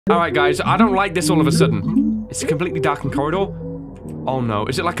Alright, guys, I don't like this all of a sudden. It's a completely darkened corridor. Oh no,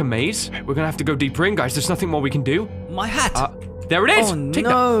 is it like a maze? We're gonna have to go deeper in, guys. There's nothing more we can do. My hat! There it is! Oh Take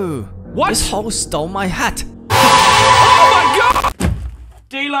no! That. What? This hole stole my hat! Oh my god!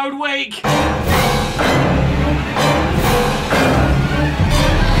 Deload weak!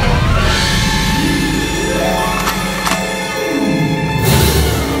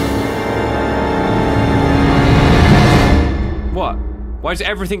 What? Why is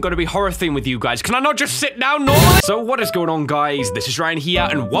everything got to be horror themed with you guys? Can I not just sit down normally? So what is going on, guys? This is Ryan here,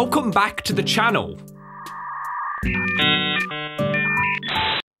 and welcome back to the channel.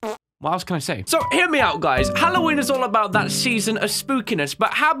 What else can I say? So, hear me out, guys. Halloween is all about that season of spookiness,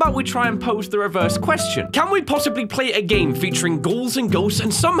 but how about we try and pose the reverse question? Can we possibly play a game featuring ghouls and ghosts,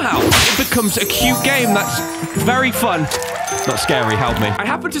 and somehow it becomes a cute game that's very fun? Not scary, help me. I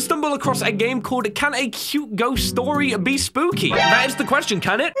happened to stumble across a game called Can a Cute Ghost Story Be Spooky? That is the question,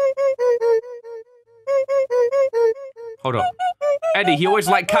 can it? Hold up. Eddie, he always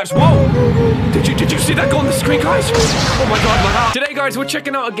liked cats. Whoa! Did you see that go on the screen, guys? Oh my god, my heart. Today, guys, we're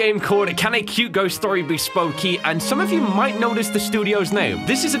checking out a game called Can a Cute Ghost Story Be Spooky? And some of you might notice the studio's name.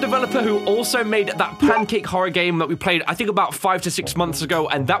 This is a developer who also made that pancake horror game that we played, I think, about 5 to 6 months ago,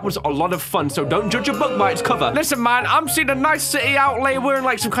 and that was a lot of fun, so don't judge a book by its cover. Listen, man, I'm seeing a nice city outlay. We're in,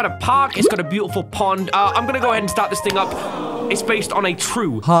 like, some kind of park. It's got a beautiful pond. I'm gonna go ahead and start this thing up. It's based on a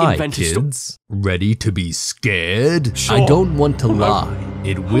true invented story. Kids, ready to be scared? Sure. I don't want to lie.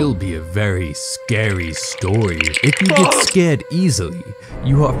 It will be a very scary story. If you get scared easily,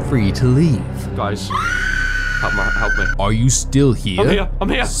 you are free to leave. Guys, help me. Are you still here? I'm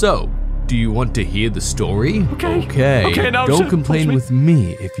here. So, do you want to hear the story? Okay. Okay, now don't just complain me. with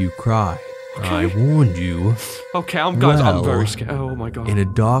me if you cry. I warned you. Okay, guys, I'm Well, very scared. Oh my god. In a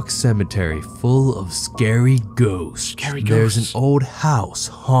dark cemetery full of scary ghosts, there's an old house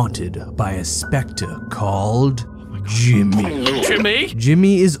haunted by a specter called Jimmy. Jimmy?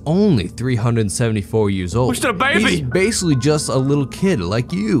 Jimmy is only 374 years old. We're still a baby. He's basically just a little kid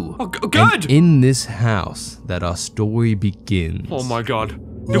like you. Oh, good. And in this house that our story begins. Oh my god.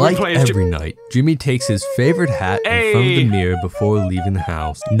 Like every night, Jimmy takes his favorite hat in front of the mirror before leaving the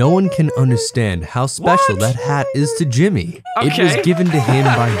house. No one can understand how special that hat is to Jimmy. It was given to him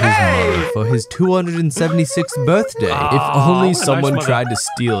by his mother for his 276th birthday. If only someone tried to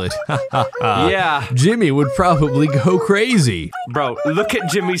steal it. Yeah. Jimmy would probably go crazy. Bro, look at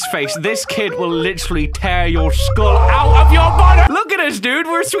Jimmy's face. This kid will literally tear your skull out of your body. Look at us, dude.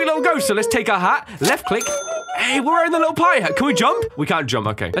 We're a sweet little ghost. So let's take our hat, left click. Hey, we're wearing the little pie hat. Can we jump? We can't jump,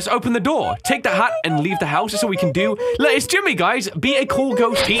 okay. Let's open the door. Take the hat and leave the house. That's all we can do. It's Jimmy, guys. Be a cool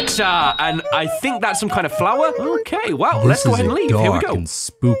ghost pizza. And I think that's some kind of flower. Okay, well, let's go ahead and leave. Here we This is a go. dark and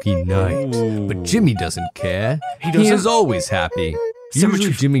spooky night. Ooh. But Jimmy doesn't care. He doesn't? is always happy.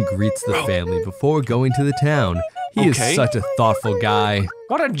 Usually Jimmy greets the family before going to the town. He is such a thoughtful guy.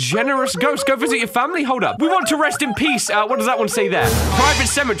 What a generous ghost. Go visit your family. Hold up. We want to rest in peace. What does that one say there? Private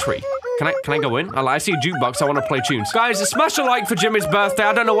cemetery. Can I go in? I see a jukebox. I want to play tunes. Guys, smash a like for Jimmy's birthday.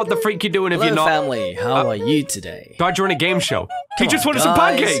 I don't know what the freak you're doing if you're not. Family, how are you today? God, you're in a game show. He Come just on, wanted some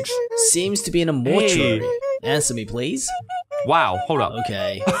guys. pancakes. Seems to be in a mortuary. Answer me, please. Wow, hold up.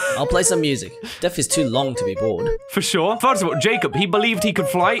 Okay, I'll play some music. Death is too long to be bored. For sure. First of all, Jacob, he believed he could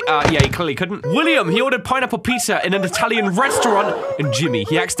fly. Yeah, he clearly couldn't. William, he ordered pineapple pizza in an Italian restaurant. And Jimmy,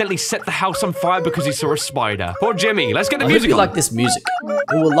 he accidentally set the house on fire because he saw a spider. Poor Jimmy, let's get the I hope music you on. like this music.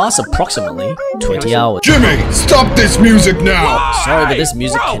 It will last approximately 20 hours. Jimmy, stop this music now! Sorry, but this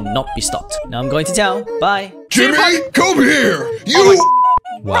music cannot be stopped. Now I'm going to town. Bye. Jimmy, come here! You!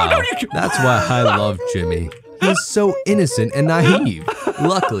 Wow, that's why I love Jimmy. He's so innocent and naive.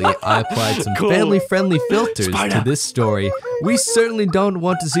 Luckily, I applied some family-friendly filters to this story. We certainly don't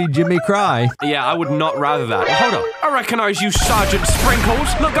want to see Jimmy cry. Yeah, I would not rather that. Hold up. I recognize you, Sergeant Sprinkles.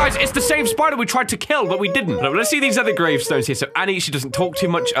 Look, guys, it's the same spider we tried to kill, but we didn't. Look, let's see these other gravestones here. So Annie, she doesn't talk too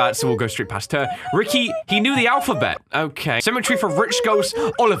much, so we'll go straight past her. Ricky, he knew the alphabet. Okay. Cemetery for rich ghosts.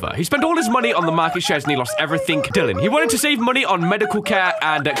 Oliver, he spent all his money on the market shares and he lost everything. Dylan, he wanted to save money on medical care,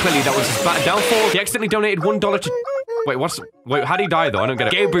 and clearly that was his downfall. He accidentally donated $1 to... Wait, how'd he die though? I don't get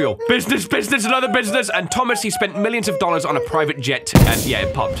it. Gabriel, business, another business. And Thomas, he spent millions of dollars on a private jet. And yeah,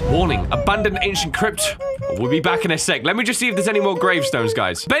 it popped. Warning, abandoned ancient crypt. We'll be back in a sec. Let me just see if there's any more gravestones,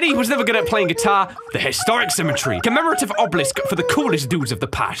 guys. Benny was never good at playing guitar. The historic cemetery. Commemorative obelisk for the coolest dudes of the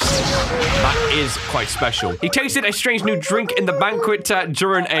past. That is quite special. He tasted a strange new drink in the banquet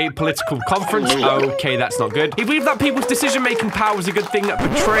during a political conference. Okay, that's not good. He believed that people's decision-making power was a good thing,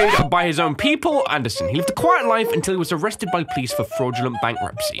 betrayed by his own people. Anderson, he lived a quiet life until he was was arrested by police for fraudulent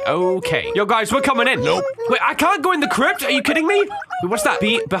bankruptcy. Okay. Yo, guys, we're coming in. Nope. Wait, I can't go in the crypt? Are you kidding me? Wait, what's that?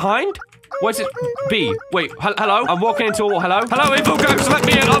 B behind? What's it? B. Wait, hello? I'm walking into a wall. Hello? Hello, evil ghost, let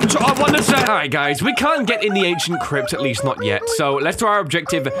me in. I want to say. Alright, guys, we can't get in the ancient crypt, at least not yet. So let's do our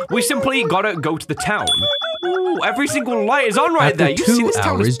objective. We simply gotta go to the town. Ooh, every single light is on right After there. You see 2 this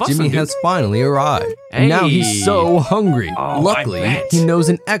town hours, is bustling, Jimmy dude. has finally arrived. And now he's so hungry. Oh, Luckily, I bet. he knows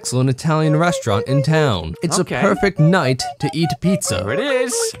an excellent Italian restaurant in town. It's Okay. a perfect night to eat pizza. There it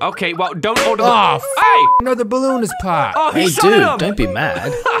is. Okay, well, don't order Oh, the... Hey! Another balloon is popped. Oh, Hey, he's dude, on him. don't be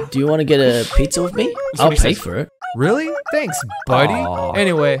mad. Do you want to get a pizza with me? what I'll he pay says. for it. Really? Thanks, buddy. Aw.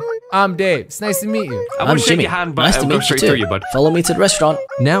 Anyway, I'm Dave. It's nice to meet you. I I'm want to shake Jimmy. your hand, but Nice I'll to go meet you straight through too. you, bud. Follow me to the restaurant.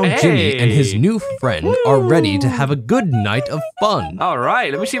 Now Jimmy and his Hey. new friend are ready to have a good night of fun. All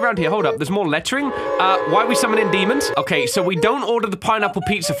right, let me see around here. Hold up, there's more lettering. Why are we summoning demons? Okay, so we don't order the pineapple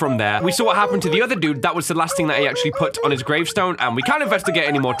pizza from there. We saw what happened to the other dude. That was the last thing that he actually put on his gravestone, and we can't investigate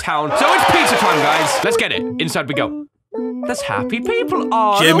any more town. So it's pizza time, guys. Let's get it. Inside we go. That's happy people.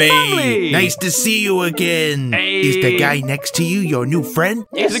 Oh, Jimmy, nice to see you again. Hey. Is the guy next to you your new friend?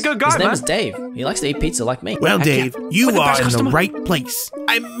 He's a good guy, His name man. is Dave. He likes to eat pizza like me. Well, Heck yeah. Dave, you We're the are best in customer. the right place.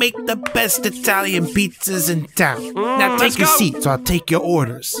 I make the best Italian pizzas in town. Now let's take your go. seat so I'll take your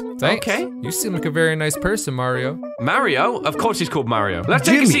orders. Thanks. Okay. You seem like a very nice person, Mario. Mario? Of course he's called Mario. Let's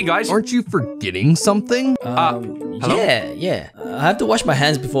take a Jimmy, seat, guys. aren't you forgetting something? Hello? Yeah. I have to wash my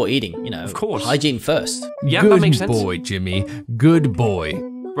hands before eating. You know, of course. hygiene first. Yeah, Good that makes sense. boy, Jimmy. Good boy.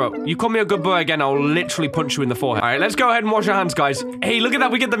 Bro, you call me a good boy again, I'll literally punch you in the forehead. All right, let's go ahead and wash our hands, guys. Hey, look at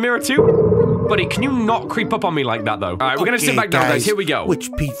that, we get the mirror too. Buddy, can you not creep up on me like that, though? All right, we're gonna sit Okay, back down, guys. Here we go. Which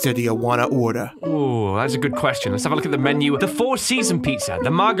pizza do you want to order? Ooh, that's a good question. Let's have a look at the menu. The 4-season pizza,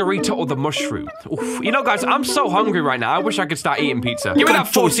 the margarita, or the mushroom? Oof. You know, guys, I'm so hungry right now. I wish I could start eating pizza. Give me that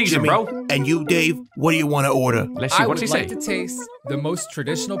Good choice, 4-season, Jimmy. bro. And you, Dave, what do you want to order? Let's see, I what would does he like say? to taste the most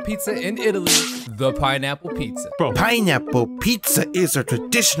traditional pizza in Italy, the pineapple pizza. Pineapple pizza is a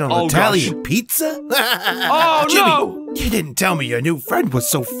traditional Oh, Italian pizza? Oh, Jimmy, no! you didn't tell me your new friend was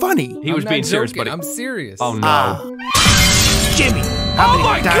so funny. He was I'm being not serious, joking, buddy. I'm serious. Oh, no. Jimmy, how Oh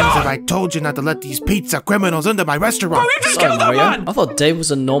my many times God! have I told you not to let these pizza criminals into my restaurant? Bro, you just Sorry, killed that Mario. man! I thought Dave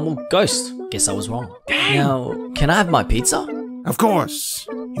was a normal ghost. Guess I was wrong. Now, can I have my pizza? Of course.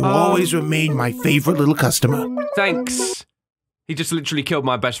 You will always remain my favorite little customer. Thanks. He just literally killed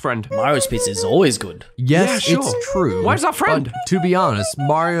my best friend. Mario's pizza is always good. Yes, Yeah, it's sure. true. Where's our friend? But to be honest,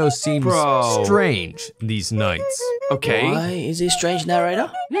 Mario seems Bro. strange these nights. Okay. Why is he a strange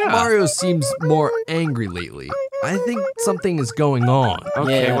narrator? Yeah. Mario seems more angry lately. I think something is going on.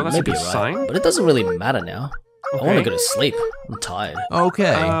 Okay, yeah, well, that's a maybe good you're right. sign. But it doesn't really matter now. I want Okay. to go to sleep. I'm tired.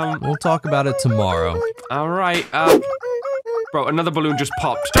 Okay, we'll talk about it tomorrow. All right, bro, another balloon just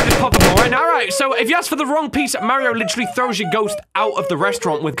popped. Just pop them all right now. All right, so if you ask for the wrong pizza, Mario literally throws your ghost out of the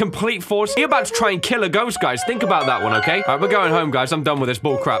restaurant with complete force. You're about to try and kill a ghost, guys. Think about that one, okay? All right, we're going home, guys. I'm done with this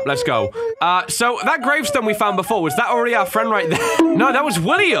bull crap. Let's go. So that gravestone we found before, was that already our friend right there? No, that was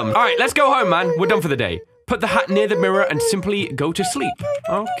William. All right, let's go home, man. We're done for the day. Put the hat near the mirror and simply go to sleep.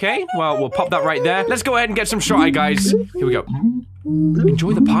 Okay, well, we'll pop that right there. Let's go ahead and get some shot eye, guys. Here we go.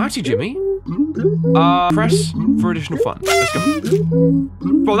 Enjoy the party, Jimmy. Press for additional fun. Let's go.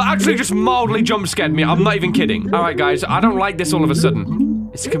 Bro, that actually just mildly jump scared me. I'm not even kidding. All right, guys, I don't like this all of a sudden.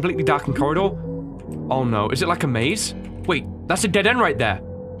 It's a completely darkened corridor. Oh no, is it like a maze? Wait, that's a dead end right there.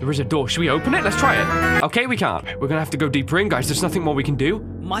 There is a door. Should we open it? Let's try it. Okay, we can't. We're gonna have to go deeper in, guys. There's nothing more we can do.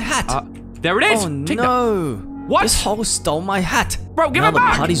 My hat! There it is. Oh Take that. no! What? This hole stole my hat! Bro, give now it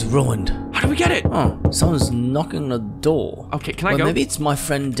back! the party's ruined. How do we get it? Oh, someone's knocking on the door. Okay, can I Well, go? maybe it's my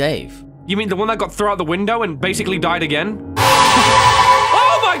friend Dave. You mean the one that got thrown out the window and basically died again?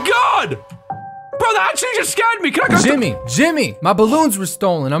 Oh my god! Bro, that actually just scared me. Can I go? Jimmy, my balloons were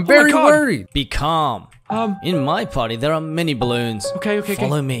stolen. I'm very God. worried. Be calm. In my party, there are many balloons. Okay.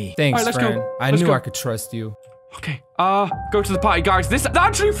 Follow me. Thanks, All right, let's go. friend. I Let's knew go. I could trust you. Okay. Go to the party, guys. That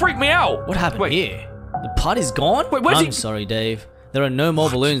actually freaked me out. What happened Wait, here? The party's gone? Wait, where's I'm he- sorry, Dave. There are no more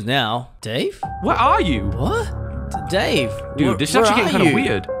balloons now. Dave? where are you? What? Dave? Dude, this is where actually are getting kind of you?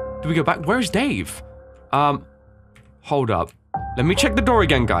 weird. Do we go back? Where's Dave? Hold up. Let me check the door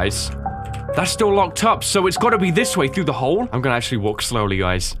again, guys. That's still locked up, so it's got to be this way through the hole. I'm gonna actually walk slowly,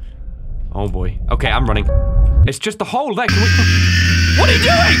 guys. Oh boy. Okay, I'm running. It's just the hole there. Can we... What are you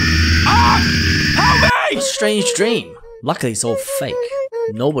doing? Help me! Strange dream. Luckily, it's all fake.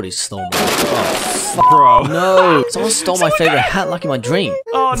 Nobody stole me. Oh, fuck. Bro. No! Someone stole my favorite hat like in my dream.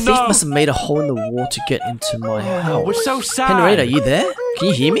 Oh, the thief no. must have made a hole in the wall to get into my house. We're so sad. Henrietta, are you there? Can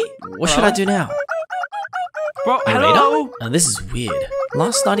you hear me? What should I do now? Bro, hello? Henrietta? Now this is weird.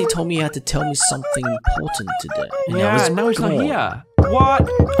 Last night he told me he had to tell me something important today. And Yeah, now he's not gone. here. What?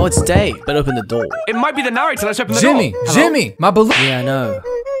 Oh, it's Dave. Better open the door. It might be the narrator. Let's open the Jimmy, door. Hello? Jimmy, my balloon. Yeah, I know.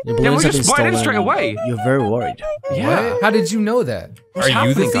 Your we balloons have been just went in stolen. straight away. You're very worried. Yeah. What? How did you know that? What's Are you the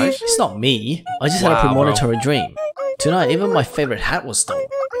happening, thief? guys? It's not me. I just had a Wow, premonitory dream. Tonight, even my favorite hat was stolen.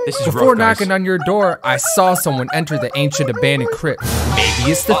 This is Before rough, guys. knocking on your door, I saw someone enter the ancient abandoned crypt.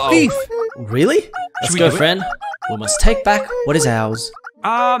 Maybe it's the thief. Really? Let's we go, do it? friend. We must take back what is ours.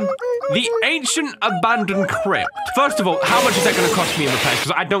 The ancient abandoned crypt. First of all, how much is that going to cost me in repairs?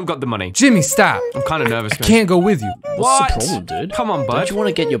 Because I don't got the money. Jimmy, stop. I'm kind of nervous. I guys. can't go with you. What? What's the problem, dude? Come on, bud. Don't you want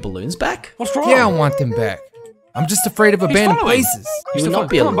to get your balloons back? What's wrong? Yeah, I want them back. I'm just afraid of abandoned following. places. You will not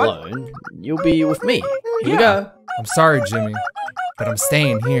be Come on, bud. alone. You'll be with me. Here you Yeah. go. I'm sorry, Jimmy, but I'm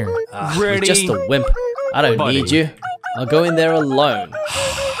staying here. You're Really? just a wimp. I don't Buddy. need you. I'll go in there alone.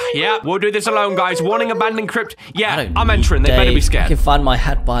 Yeah, we'll do this alone, guys. Warning, abandoned crypt. I Yeah, don't I'm need entering. They Dave. better be I scared. can find my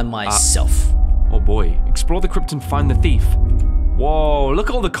hat by myself. Oh boy. Explore the crypt and find the thief. Whoa, look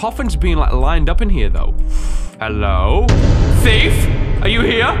at all the coffins being like lined up in here though. Hello? Thief? Are you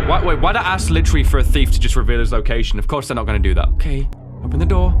here? Wait, why'd I ask literally for a thief to just reveal his location? Of course they're not gonna do that. Okay, open the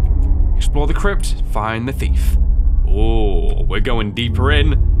door. Explore the crypt, find the thief. Oh, we're going deeper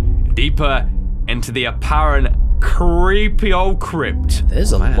into the apparent creepy old crypt.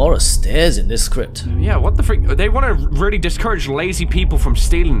 There's a lot of stairs in this crypt. Yeah, what the freak? They want to really discourage lazy people from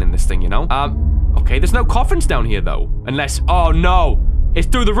stealing in this thing, you know? Okay, there's no coffins down here, though. Unless, oh no, it's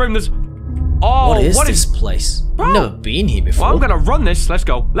through the room, there's... Oh, What is this place? I've never been here before. Well, I'm gonna run this. Let's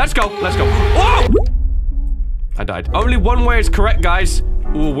go. Oh! I died. Only one way is correct, guys.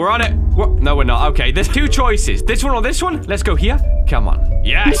 Ooh, we're on it. No, we're not. Okay, there's two choices. This one or this one? Let's go here. Come on.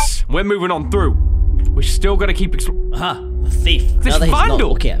 Yes! We're moving on through. We're still gonna keep exploring. Aha, the thief. This Now that he's not vandal.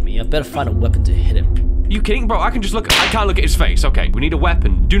 looking at me, I better find a weapon to hit him. You kidding, bro? I can just look. I can't look at his face. Okay, we need a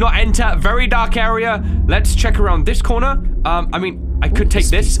weapon. Do not enter. Very dark area. Let's check around this corner. I mean, I could take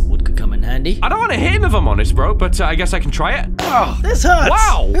This this. piece of wood could come in handy. I don't want to hit him if I'm honest, bro, but I guess I can try it. This hurts.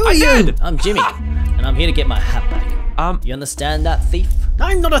 Wow! Who are I you? did. I'm Jimmy, and I'm here to get my hat back. You understand that, thief?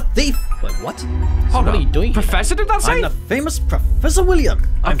 I'm not a thief. Wait, what? So Hold what on. are you doing here? Professor, did that say? I'm the famous Professor William.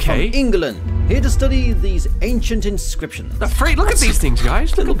 I'm Okay. from England, here to study these ancient inscriptions. The freak, look at these things,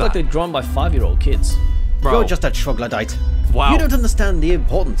 guys. They Look look at like that. they're drawn by 5-year-old kids. Bro. You're just a troglodyte. Wow. You don't understand the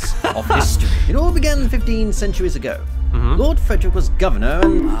importance of history. It all began 15 centuries ago. Lord Frederick was governor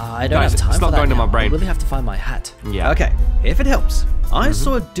and... I don't Guys, have time it's for not that going to now. my brain. I really have to find my hat. Yeah. Okay, if it helps. I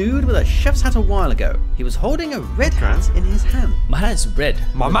saw a dude with a chef's hat a while ago. He was holding a red hat in his hand. My hat is red.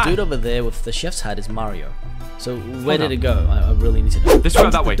 My the man. dude over there with the chef's hat is Mario. So where Hold did on. it go? I really need to know. This way or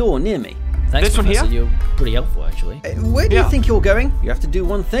Into that the way? door near me. Thanks, this one Professor. here? You're pretty helpful, actually. Where do Yeah. you think you're going? You have to do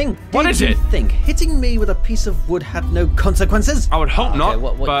one thing. What Did is you it? think hitting me with a piece of wood had no consequences? I would hope Okay, not,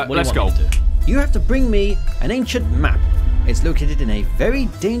 what but do you let's want go. me to do? You have to bring me an ancient map. It's located in a very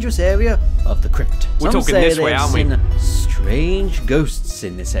dangerous area of the crypt. We're Some talking say this way, they've aren't we? seen strange ghosts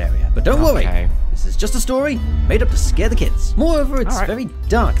in this area. But don't worry, Okay. this is just a story made up to scare the kids. Moreover, it's Alright. very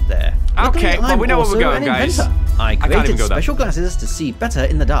dark there. Luckily, Okay, well, I'm we know where we're also going, an guys. inventor. I can't even created go there. special glasses to see better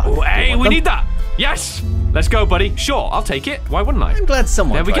in the dark. Oh, hey, You want we them? need that. Yes. Let's go, buddy. Sure, I'll take it. Why wouldn't I? I'm glad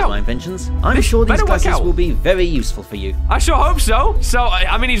someone There we tries go. my inventions. I'm This sure these better work glasses out. will be very useful for you. I sure hope so. So,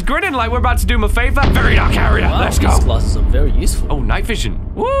 I mean, he's grinning like we're about to do him a favor. Very dark area. Wow, Let's these go. glasses are very useful. Oh, night vision.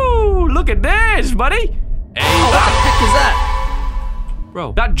 Woo! Look at this, buddy. Hey, What the heck is that?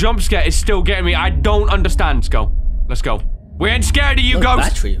 bro, that jump scare is still getting me. I don't understand. Let's go. Let's go. We ain't scared of you, No ghost.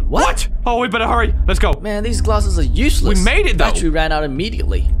 battery. What? Oh, we better hurry. Let's go. Man, these glasses are useless. We made it, though. Battery ran out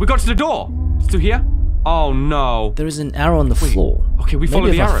immediately. We got to the door. Still here? Oh no. There is an arrow on the floor. Okay, we follow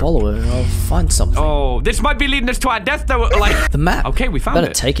Maybe the if arrow. I follow it, I'll find something. Oh, this might be leading us to our death, though. Like, The map. Okay, we found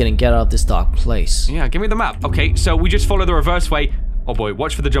Better it. take it and get out of this dark place. yeah, give me the map. Okay, so we just follow the reverse way. Oh boy,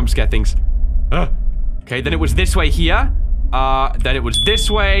 watch for the jump scare things. Okay, then it was this way here. Then it was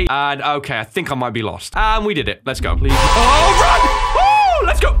this way. And okay, I think I might be lost. And we did it. Let's go. Please. Oh, run! Woo!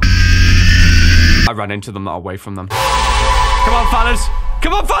 Let's go. I ran into them, not away from them. Come on, fellas.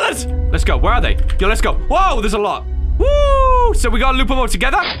 Come on, fellas. Let's go. Where are they? Yo, let's go. Whoa, there's a lot. Woo! So we gotta loop them all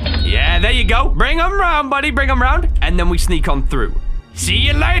together. Yeah, there you go. Bring them round, buddy. Bring them round. And then we sneak on through. See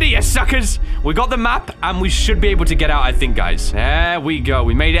you later, you suckers. We got the map, and we should be able to get out, I think, guys. There we go.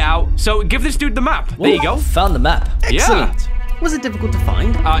 We made it out. So give this dude the map. There you go. Found the map. Excellent. Was it difficult to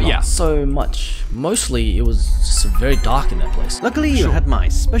find? Yeah. So much. Mostly, it was just very dark in that place. Luckily, you had my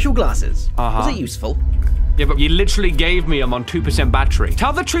special glasses. Uh-huh. Was it useful? Yeah, but you literally gave me them on 2% battery.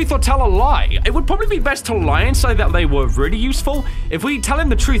 Tell the truth or tell a lie. It would probably be best to lie and say that they were really useful. If we tell him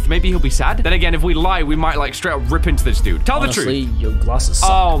the truth, maybe he'll be sad. Then again, if we lie, we might like straight up rip into this dude. Tell Honestly, the truth. your glasses suck.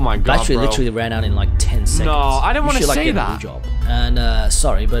 Oh my god, Battery bro. literally ran out in like 10 seconds. No, I didn't want to You should, say get that. a new job. And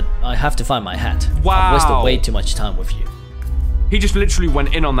sorry, but I have to find my hat. Wow. I've wasted way too much time with you. He just literally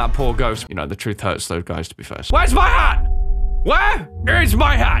went in on that poor ghost. You know, the truth hurts those guys, to be fair. Where's my hat? Where is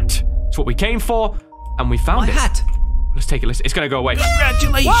my hat? It's what we came for, and we found it. My hat. Let's take it. It's gonna go away.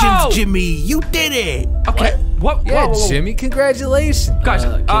 Congratulations, Whoa! Jimmy. You did it. Okay. What? Yeah, Whoa. Jimmy, congratulations. Guys,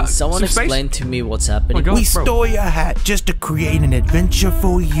 Can someone some space? explain to me what's happening? God. We Bro. stole your hat just to create an adventure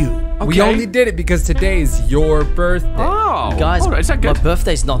for you. Okay. We only did it because today is your birthday. Oh, Guys, hold on, is that my good?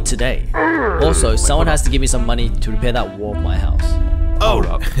 birthday's not today. Also, someone has to give me some money to repair that wall of my house. Hold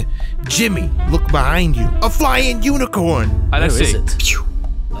up. Jimmy, look behind you. A flying unicorn. Let's Where is see. it?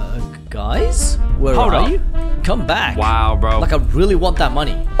 Guys? Where Hold are up. you? Come back. Wow, bro. Like, I really want that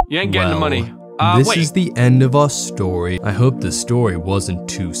money. You ain't getting the money. This wait. is the end of our story. I hope the story wasn't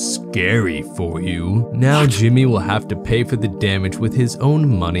too scary for you. Now Jimmy will have to pay for the damage with his own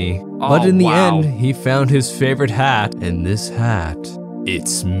money. But in the wow. end, he found his favorite hat, and this hat,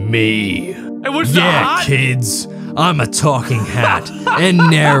 it's me. It was the Yeah, hat? kids, I'm a talking hat and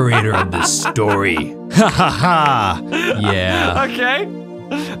narrator of this story. Ha ha ha. Yeah. Okay.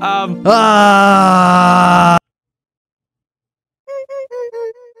 Ah!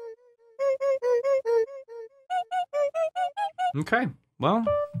 Okay. Well.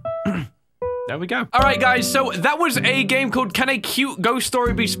 There we go. All right, guys, so that was a game called Can a Cute Ghost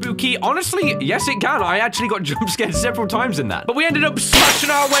Story Be Spooky? Honestly, yes, it can. I actually got jump scared several times in that. But we ended up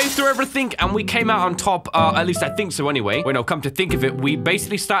smashing our way through everything, and we came out on top, at least I think so anyway. Well, no, come to think of it, we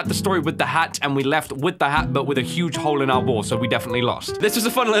basically started the story with the hat, and we left with the hat, but with a huge hole in our wall, so we definitely lost. This was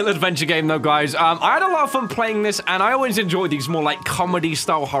a fun little adventure game, though, guys. I had a lot of fun playing this, and I always enjoy these more, like,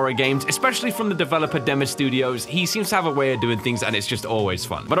 comedy-style horror games, especially from the developer Dema Studios. He seems to have a way of doing things, and it's just always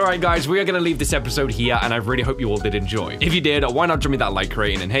fun. But all right, guys, we are going to leave this episode here, and I really hope you all did enjoy. If you did, why not drop me that like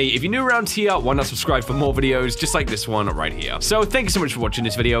rating? And hey, if you're new around here, why not subscribe for more videos just like this one right here? So thank you so much for watching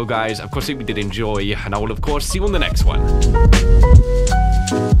this video, guys. Of course, if you did enjoy, and I will of course see you on the next one.